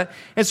saw that.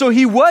 And so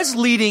he was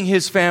leading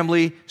his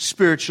family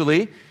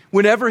spiritually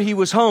whenever he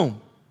was home.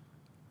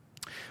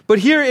 But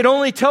here it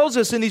only tells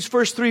us in these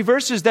first 3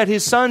 verses that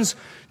his sons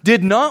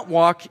did not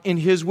walk in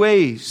his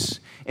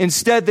ways.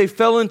 Instead, they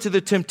fell into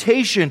the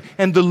temptation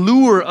and the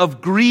lure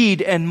of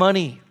greed and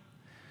money.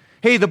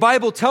 Hey, the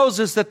Bible tells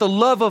us that the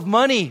love of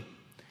money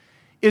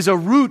is a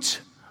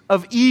root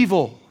of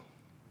evil.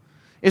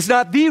 It's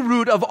not the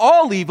root of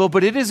all evil,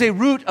 but it is a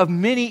root of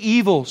many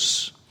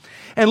evils.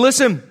 And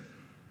listen,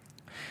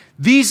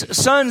 these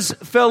sons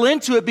fell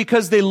into it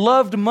because they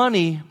loved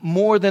money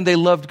more than they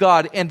loved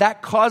God. And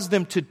that caused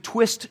them to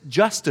twist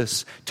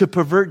justice, to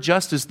pervert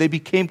justice. They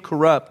became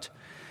corrupt.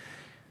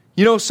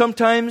 You know,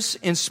 sometimes,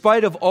 in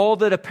spite of all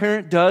that a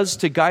parent does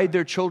to guide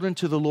their children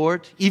to the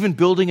Lord, even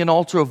building an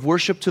altar of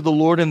worship to the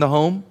Lord in the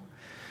home,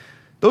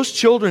 those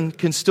children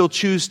can still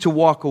choose to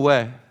walk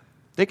away.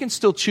 They can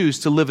still choose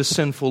to live a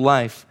sinful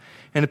life.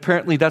 And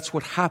apparently that's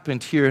what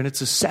happened here. And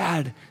it's a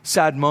sad,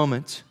 sad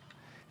moment.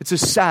 It's a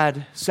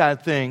sad,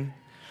 sad thing.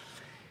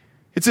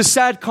 It's a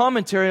sad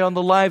commentary on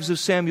the lives of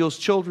Samuel's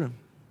children.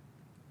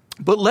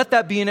 But let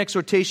that be an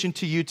exhortation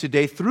to you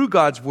today through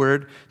God's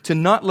word to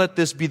not let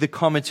this be the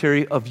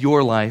commentary of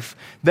your life.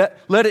 That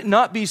let it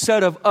not be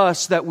said of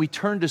us that we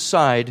turned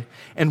aside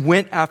and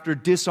went after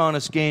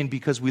dishonest gain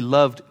because we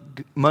loved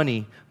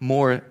money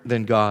more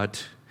than God.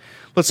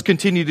 Let's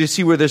continue to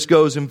see where this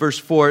goes in verse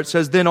 4. It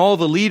says, "Then all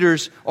the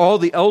leaders, all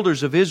the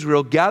elders of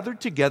Israel gathered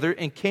together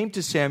and came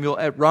to Samuel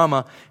at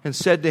Ramah and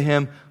said to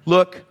him,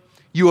 'Look,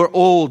 you are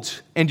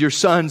old and your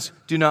sons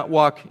do not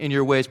walk in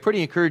your ways.'"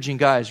 Pretty encouraging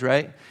guys,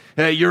 right?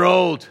 "Hey, you're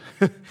old.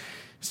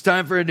 It's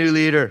time for a new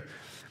leader."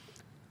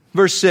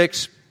 Verse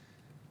 6,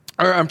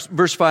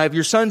 verse 5,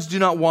 your sons do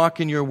not walk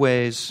in your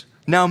ways.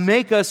 Now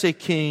make us a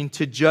king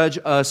to judge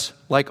us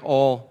like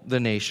all the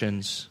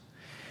nations.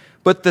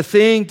 But the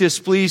thing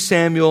displeased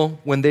Samuel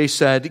when they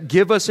said,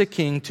 give us a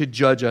king to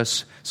judge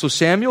us. So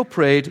Samuel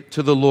prayed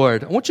to the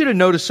Lord. I want you to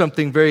notice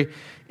something very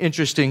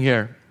interesting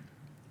here.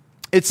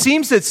 It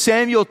seems that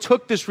Samuel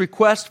took this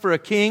request for a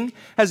king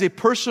as a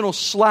personal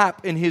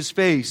slap in his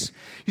face.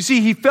 You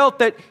see, he felt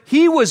that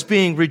he was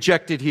being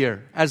rejected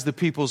here as the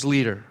people's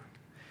leader.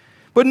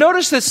 But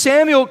notice that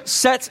Samuel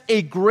sets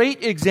a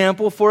great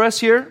example for us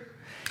here.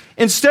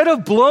 Instead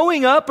of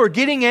blowing up or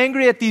getting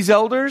angry at these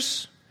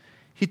elders,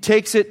 he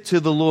takes it to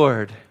the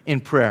Lord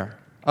in prayer.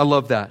 I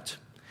love that.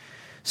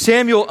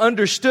 Samuel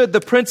understood the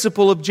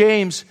principle of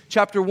James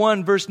chapter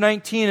 1, verse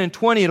 19 and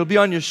 20. It'll be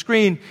on your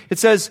screen. It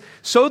says,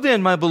 so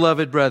then, my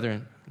beloved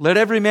brethren, let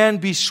every man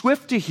be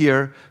swift to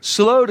hear,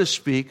 slow to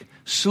speak,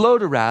 slow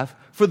to wrath,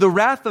 for the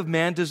wrath of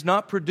man does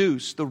not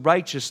produce the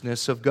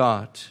righteousness of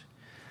God.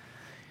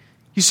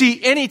 You see,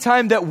 any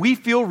time that we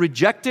feel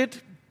rejected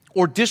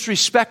or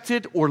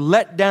disrespected or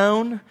let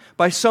down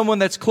by someone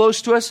that's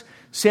close to us,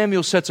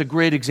 Samuel sets a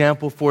great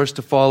example for us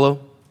to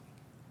follow.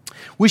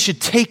 We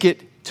should take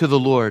it to the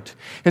Lord.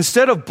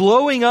 Instead of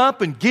blowing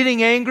up and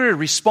getting angry or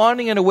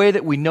responding in a way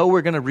that we know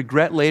we're going to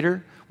regret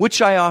later,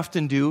 which I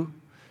often do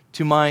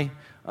to my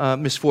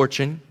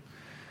misfortune,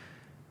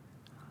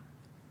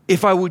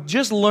 if I would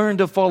just learn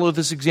to follow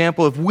this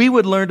example, if we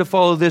would learn to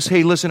follow this,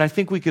 hey, listen, I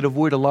think we could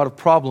avoid a lot of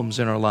problems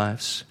in our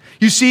lives.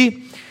 You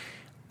see,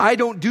 I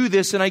don't do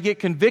this and I get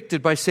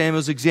convicted by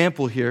Samuel's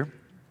example here.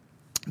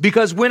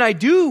 Because when I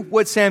do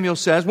what Samuel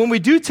says, when we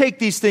do take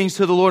these things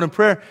to the Lord in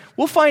prayer,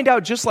 we'll find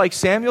out just like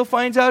Samuel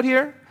finds out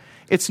here,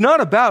 it's not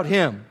about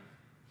him.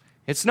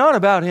 It's not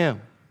about him.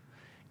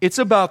 It's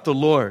about the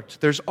Lord.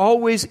 There's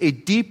always a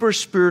deeper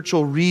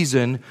spiritual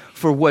reason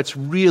for what's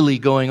really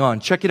going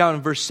on. Check it out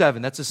in verse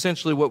 7. That's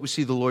essentially what we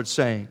see the Lord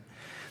saying.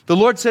 The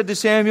Lord said to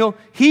Samuel,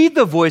 heed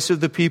the voice of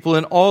the people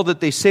in all that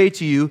they say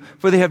to you,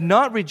 for they have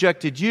not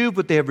rejected you,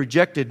 but they have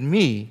rejected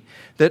me,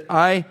 that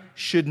I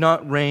should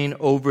not reign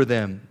over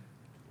them.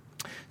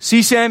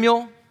 See,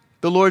 Samuel,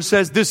 the Lord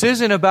says, this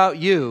isn't about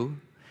you.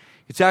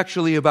 It's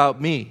actually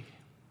about me.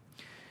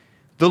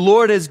 The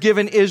Lord has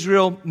given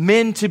Israel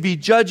men to be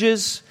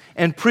judges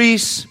and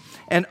priests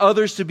and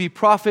others to be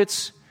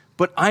prophets,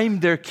 but I'm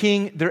their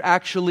king. They're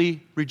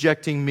actually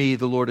rejecting me,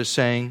 the Lord is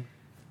saying.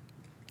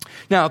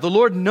 Now, the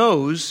Lord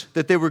knows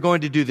that they were going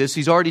to do this.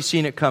 He's already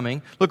seen it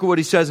coming. Look at what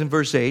he says in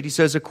verse 8. He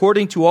says,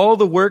 according to all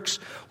the works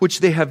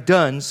which they have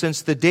done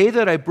since the day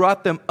that I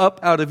brought them up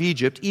out of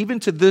Egypt, even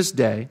to this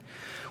day,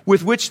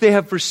 with which they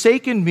have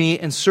forsaken me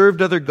and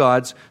served other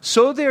gods,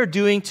 so they are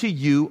doing to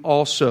you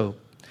also.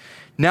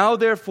 Now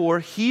therefore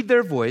heed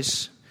their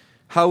voice.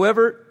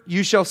 However,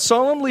 you shall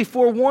solemnly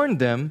forewarn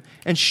them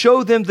and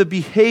show them the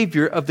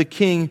behavior of the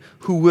king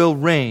who will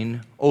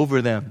reign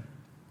over them.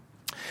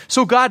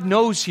 So God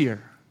knows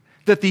here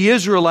that the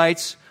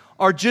Israelites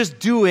are just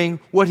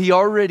doing what he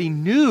already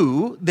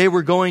knew they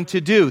were going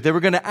to do. They were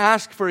going to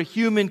ask for a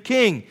human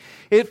king.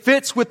 It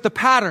fits with the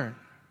pattern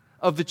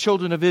of the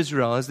children of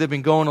Israel as they've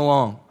been going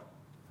along.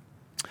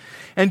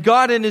 And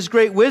God, in his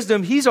great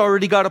wisdom, he's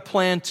already got a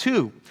plan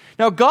too.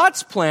 Now,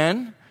 God's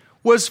plan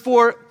was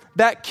for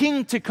that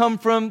king to come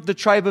from the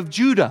tribe of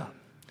Judah.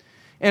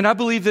 And I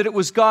believe that it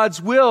was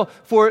God's will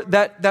for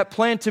that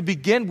plan to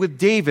begin with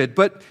David.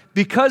 But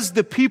because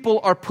the people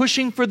are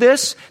pushing for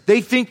this,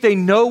 they think they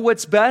know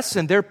what's best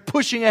and they're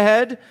pushing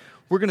ahead.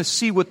 We're going to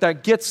see what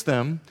that gets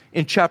them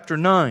in chapter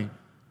 9.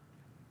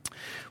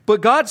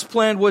 But God's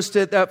plan was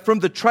that from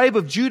the tribe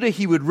of Judah,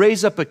 he would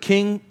raise up a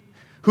king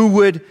who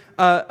would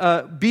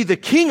be the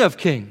King of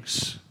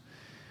Kings,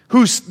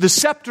 whose the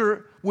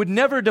scepter would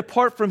never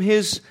depart from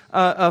his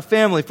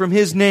family, from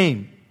his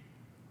name.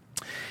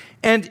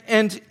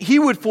 And he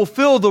would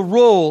fulfill the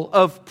role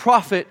of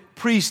prophet,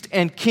 priest,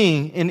 and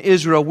king in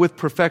Israel with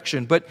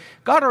perfection. But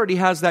God already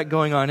has that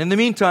going on. In the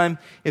meantime,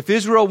 if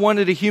Israel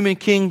wanted a human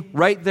king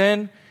right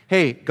then,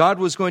 hey, God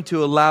was going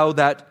to allow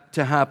that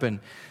to happen.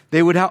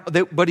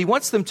 But he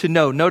wants them to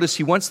know, notice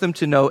he wants them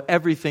to know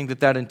everything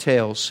that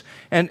entails.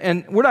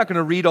 And we're not going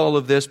to read all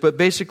of this, but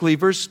basically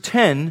verse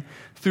 10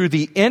 through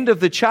the end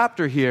of the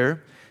chapter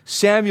here,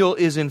 Samuel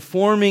is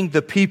informing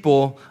the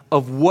people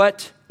of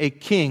what a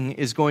king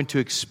is going to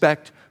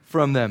expect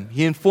from them.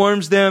 He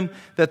informs them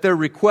that their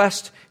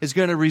request is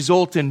going to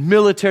result in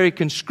military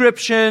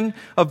conscription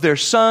of their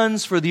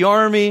sons for the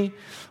army,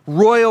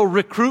 royal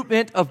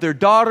recruitment of their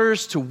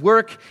daughters to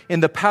work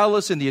in the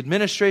palace, in the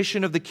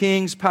administration of the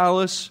king's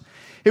palace.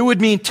 It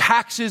would mean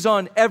taxes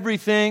on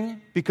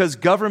everything because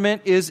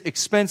government is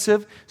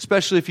expensive,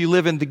 especially if you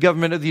live in the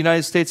government of the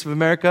United States of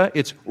America.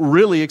 It's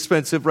really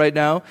expensive right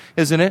now,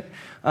 isn't it?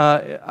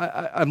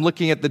 I'm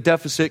looking at the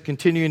deficit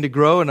continuing to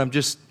grow, and I'm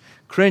just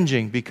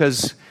cringing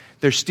because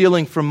they're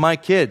stealing from my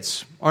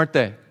kids, aren't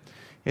they?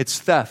 It's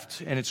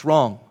theft, and it's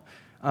wrong.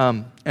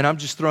 And I'm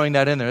just throwing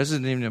that in there. This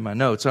isn't even in my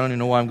notes. I don't even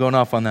know why I'm going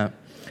off on that.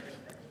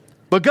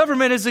 But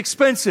government is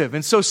expensive.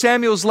 And so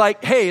Samuel's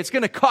like, hey, it's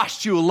going to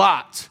cost you a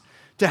lot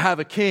to have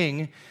a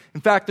king.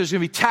 In fact, there's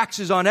going to be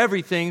taxes on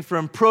everything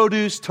from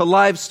produce to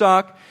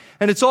livestock.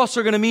 And it's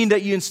also going to mean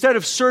that you, instead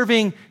of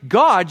serving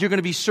God, you're going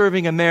to be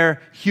serving a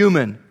mere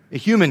human, a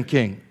human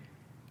king,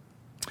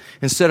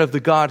 instead of the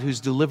God who's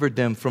delivered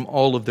them from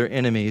all of their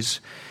enemies.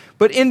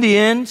 But in the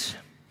end,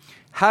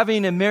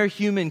 having a mere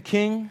human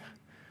king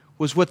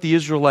was what the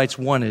Israelites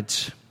wanted.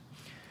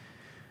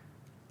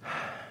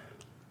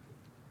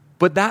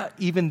 But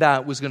even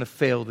that was going to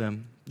fail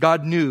them.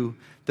 God knew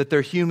that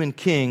their human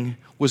king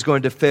was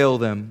going to fail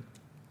them.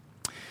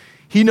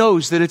 He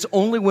knows that it's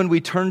only when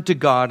we turn to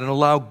God and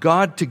allow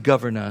God to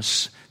govern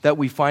us that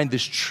we find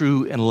this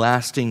true and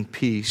lasting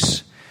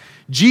peace.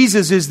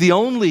 Jesus is the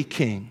only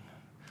king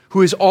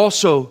who is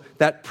also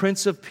that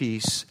Prince of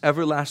Peace,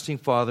 everlasting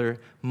Father,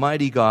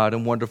 mighty God,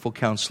 and wonderful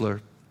Counselor.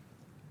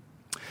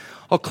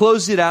 I'll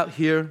close it out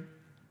here.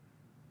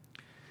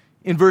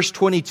 In verse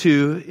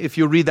 22, if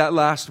you'll read that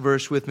last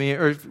verse with me,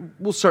 or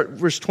we'll start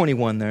verse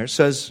 21 there. It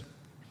says,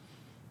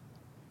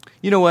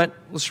 you know what?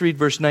 Let's read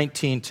verse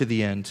 19 to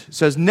the end. It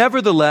says,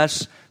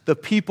 nevertheless, the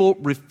people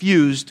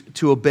refused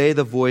to obey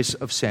the voice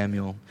of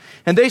Samuel.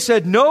 And they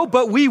said, no,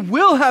 but we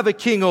will have a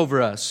king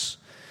over us,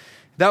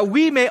 that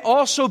we may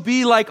also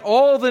be like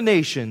all the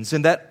nations,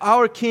 and that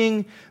our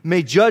king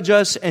may judge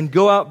us and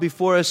go out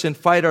before us and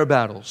fight our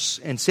battles.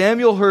 And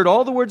Samuel heard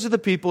all the words of the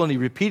people, and he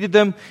repeated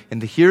them in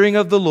the hearing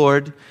of the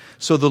Lord.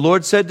 So the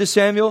Lord said to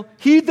Samuel,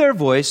 heed their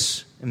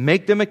voice and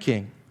make them a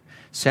king.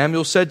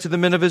 Samuel said to the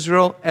men of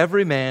Israel,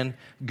 every man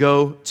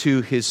go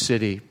to his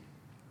city.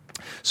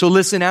 So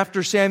listen,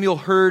 after Samuel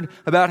heard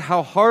about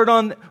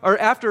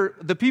after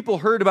the people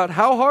heard about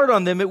how hard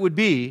on them it would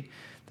be,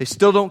 they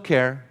still don't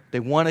care. They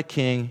want a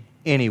king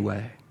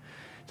anyway.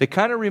 They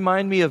kind of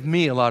remind me of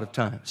me a lot of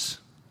times.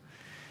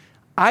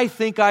 I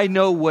think I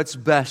know what's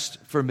best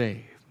for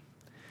me.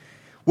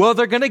 Well,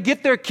 they're going to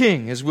get their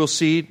king, as we'll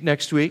see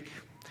next week.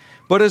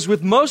 But as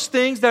with most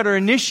things that are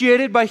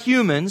initiated by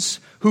humans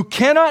who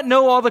cannot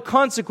know all the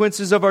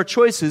consequences of our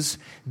choices,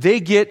 they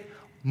get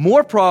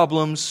more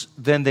problems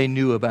than they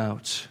knew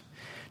about.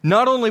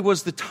 Not only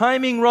was the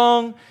timing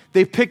wrong,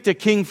 they picked a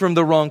king from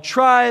the wrong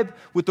tribe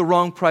with the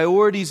wrong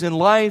priorities in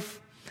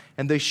life,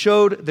 and they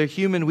showed their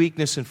human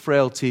weakness and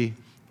frailty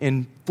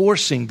in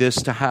forcing this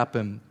to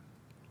happen.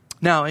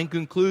 Now, in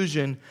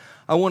conclusion,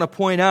 I want to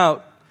point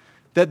out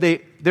that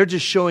they're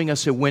just showing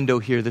us a window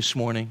here this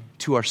morning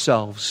to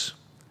ourselves.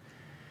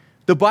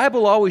 The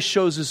Bible always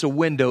shows us a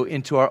window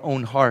into our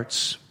own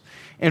hearts.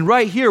 And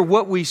right here,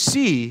 what we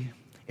see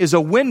is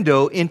a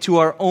window into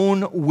our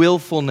own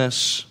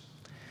willfulness.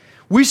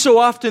 We so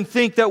often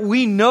think that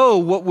we know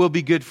what will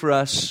be good for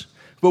us,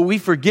 but we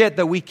forget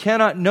that we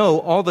cannot know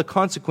all the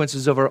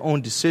consequences of our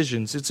own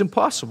decisions. It's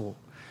impossible.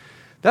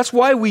 That's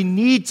why we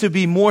need to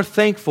be more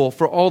thankful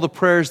for all the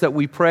prayers that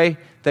we pray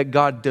that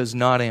God does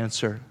not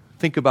answer.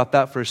 Think about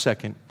that for a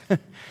second.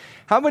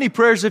 How many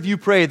prayers have you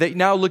prayed that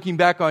now looking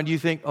back on you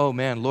think, oh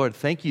man, Lord,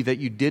 thank you that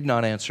you did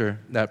not answer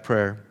that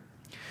prayer?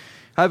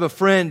 I have a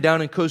friend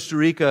down in Costa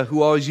Rica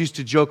who always used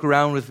to joke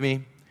around with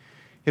me.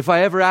 If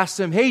I ever asked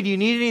him, hey, do you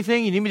need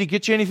anything? You need me to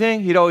get you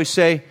anything? He'd always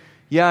say,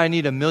 yeah, I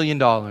need $1 million.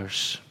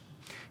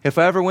 If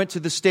I ever went to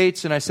the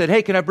States and I said,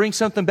 hey, can I bring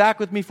something back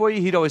with me for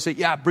you? He'd always say,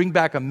 yeah, bring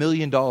back $1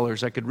 million.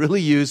 I could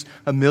really use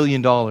 $1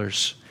 million.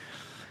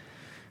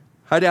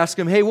 I'd ask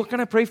him, hey, what can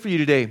I pray for you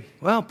today?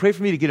 Well, pray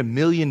for me to get $1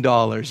 million.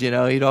 You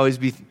know, he'd always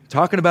be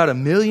talking about $1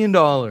 million.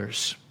 And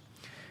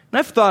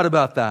I've thought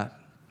about that.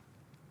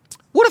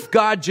 What if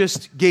God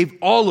just gave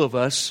all of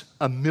us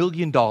 $1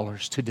 million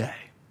today?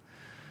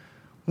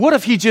 What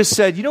if He just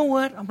said, you know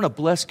what? I'm going to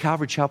bless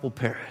Calvary Chapel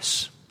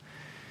Paris.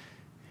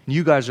 And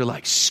you guys are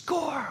like,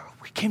 score!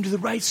 We came to the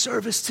right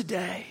service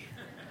today.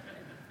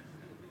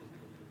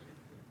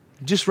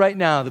 Just right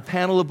now, the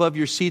panel above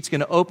your seat's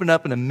going to open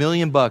up and $1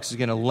 million is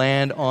going to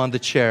land on the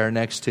chair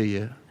next to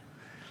you.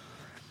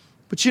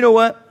 But you know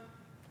what?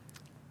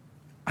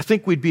 I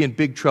think we'd be in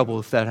big trouble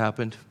if that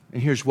happened.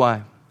 And here's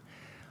why.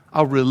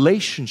 Our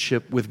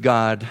relationship with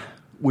God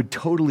would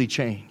totally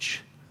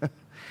change.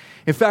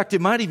 In fact,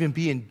 it might even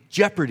be in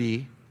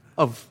jeopardy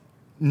of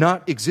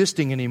not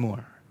existing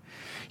anymore.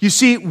 You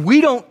see,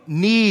 we don't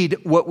need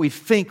what we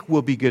think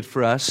will be good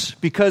for us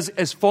because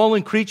as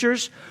fallen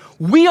creatures,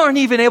 we aren't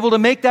even able to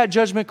make that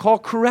judgment call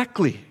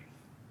correctly.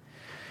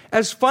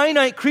 As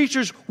finite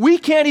creatures, we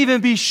can't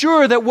even be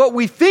sure that what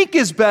we think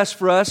is best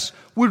for us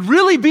would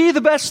really be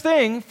the best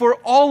thing for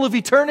all of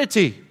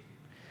eternity.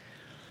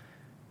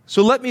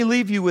 So let me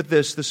leave you with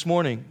this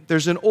morning.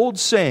 There's an old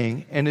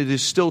saying, and it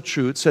is still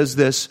true. It says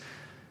this,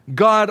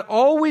 God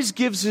always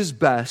gives His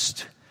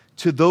best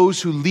to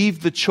those who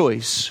leave the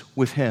choice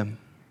with Him.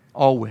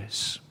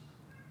 Always.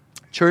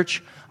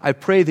 Church, I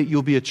pray that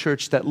you'll be a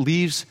church that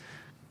leaves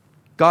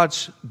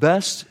God's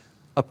best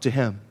up to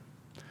Him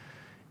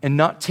and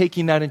not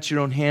taking that into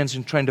your own hands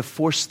and trying to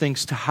force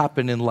things to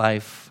happen in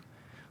life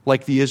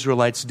like the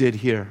Israelites did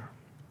here.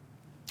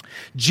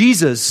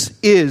 Jesus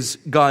is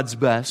God's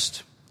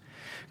best.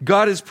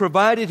 God has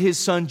provided His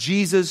Son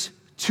Jesus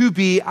to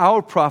be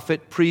our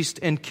prophet, priest,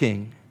 and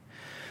king.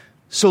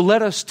 So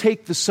let us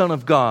take the Son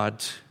of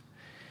God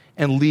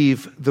and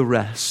leave the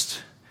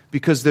rest.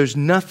 Because there's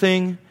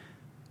nothing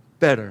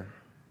better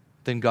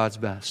than God's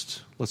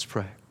best. Let's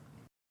pray.